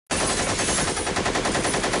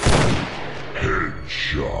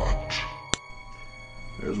shot.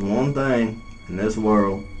 There's one thing in this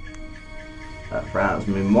world that frightens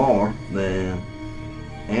me more than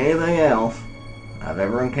anything else I've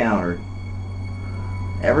ever encountered.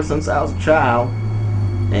 Ever since I was a child,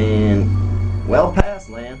 and well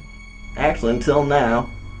past then, actually until now,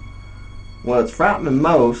 what's frightened me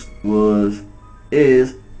most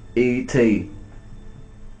is E.T.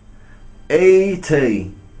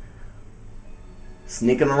 E.T.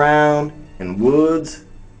 Sneaking around in woods,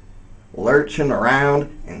 lurching around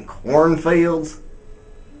in cornfields,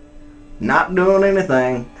 not doing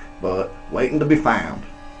anything but waiting to be found.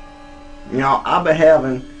 You know, I'll be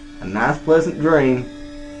having a nice pleasant dream,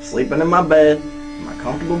 sleeping in my bed, in my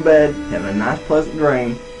comfortable bed, having a nice pleasant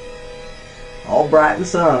dream, all bright and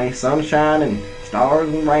sunny, sunshine and stars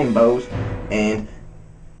and rainbows, and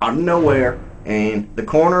out of nowhere, in the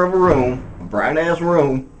corner of a room, a bright ass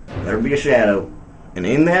room, there'd be a shadow, and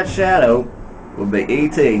in that shadow would be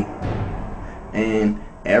E.T. and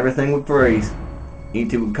everything would freeze.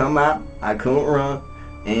 E.T. would come out, I couldn't run,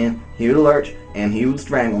 and he would lurch, and he would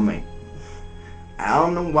strangle me. I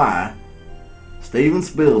don't know why Steven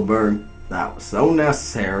Spielberg thought it was so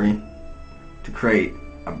necessary to create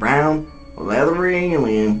a brown, leathery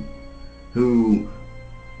alien who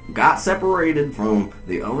got separated from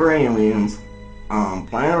the other aliens on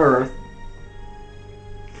planet Earth,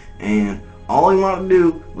 and all he wanted to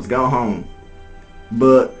do was go home.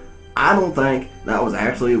 But I don't think that was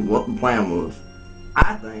actually what the plan was.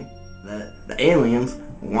 I think that the aliens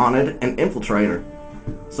wanted an infiltrator,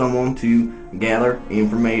 someone to gather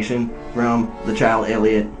information from the child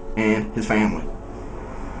Elliot and his family.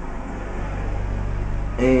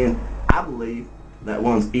 And I believe that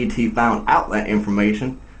once E.T. found out that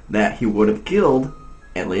information, that he would have killed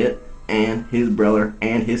Elliot and his brother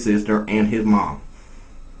and his sister and his mom.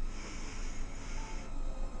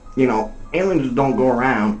 You know, aliens don't go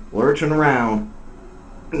around lurching around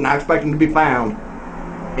not expecting to be found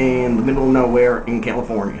in the middle of nowhere in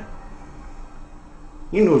California.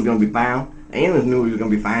 You knew it was going to be found. The aliens knew it was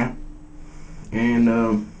going to be found.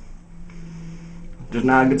 And just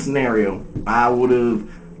not a good scenario. I would have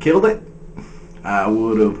killed it. I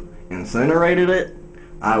would have incinerated it.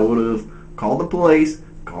 I would have called the police,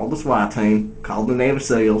 called the SWAT team, called the Navy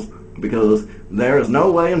SEALs, because there is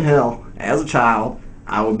no way in hell, as a child,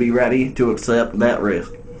 I would be ready to accept that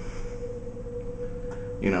risk.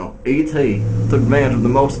 You know, E.T. took advantage of the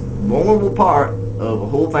most vulnerable part of a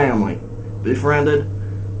whole family, befriended,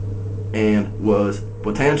 and was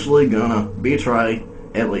potentially gonna betray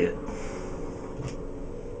Elliot.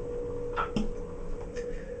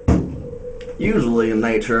 Usually in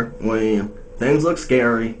nature, when things look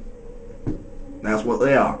scary, that's what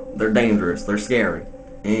they are. They're dangerous. They're scary.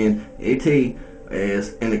 And E.T.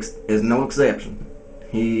 is no exception.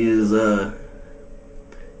 He is a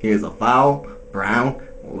foul, brown,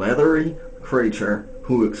 leathery creature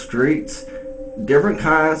who excretes different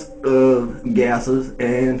kinds of gases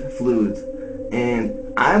and fluids.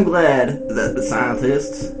 And I'm glad that the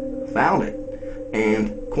scientists found it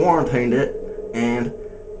and quarantined it and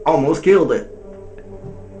almost killed it.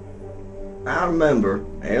 I remember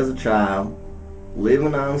as a child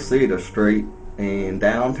living on Cedar Street in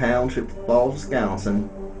downtown Chippewa Falls, Wisconsin,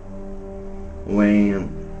 when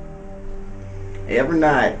every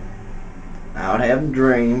night I would have a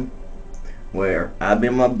dream where I'd be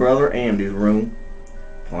in my brother Andy's room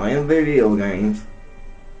playing video games,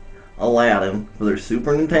 Aladdin for their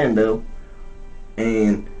Super Nintendo,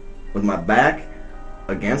 and with my back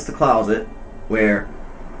against the closet where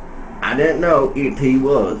I didn't know E.T.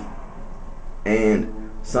 was.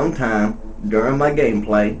 And sometime during my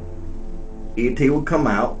gameplay, E.T. would come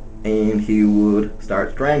out and he would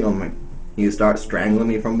start strangling me. He would start strangling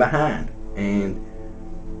me from behind. And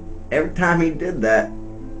every time he did that,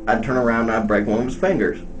 I'd turn around and I'd break one of his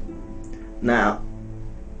fingers. Now,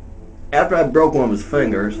 after I broke one of his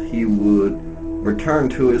fingers, he would return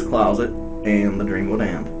to his closet and the dream would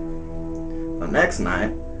end. The next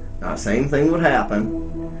night, the same thing would happen,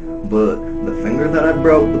 but the finger that I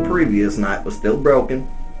broke the previous night was still broken,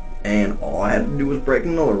 and all I had to do was break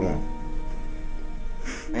another one.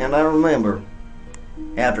 And I remember,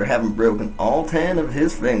 after having broken all 10 of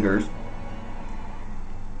his fingers,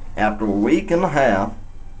 after a week and a half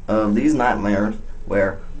of these nightmares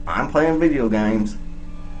where I'm playing video games,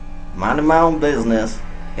 minding my own business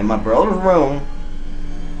in my brother's room,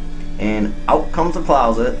 and out comes the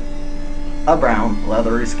closet, a brown,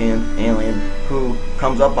 leathery skinned alien who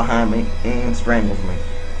comes up behind me and strangles me.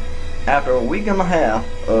 After a week and a half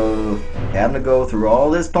of having to go through all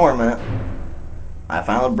this torment, I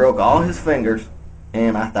finally broke all his fingers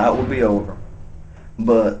and I thought it would be over.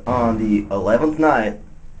 But on the 11th night,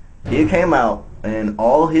 he came out and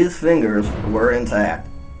all his fingers were intact.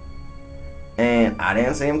 And I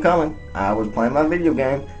didn't see him coming. I was playing my video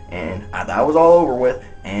game and I thought it was all over with,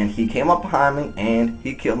 and he came up behind me and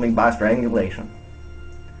he killed me by strangulation.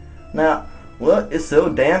 Now, what is so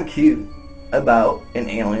damn cute about an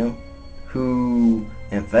alien who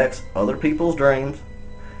infects other people's dreams,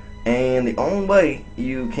 and the only way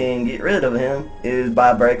you can get rid of him is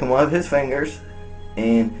by breaking one of his fingers,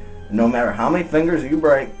 and no matter how many fingers you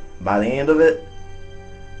break, by the end of it,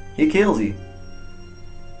 he kills you.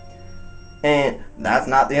 And that's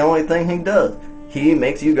not the only thing he does. He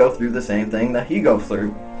makes you go through the same thing that he goes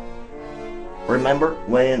through. Remember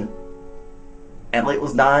when Elliot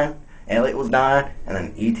was dying, and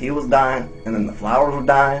then E.T. was dying, and then the flowers were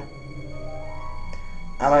dying?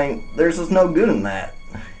 I mean, there's just no good in that.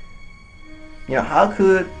 You know, how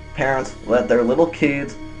could parents let their little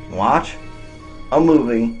kids watch a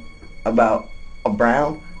movie about a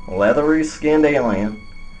brown, leathery-skinned alien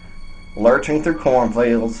lurching through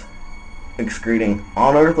cornfields, excreting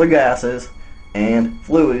unearthly gases and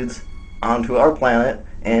fluids onto our planet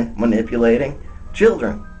and manipulating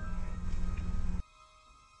children?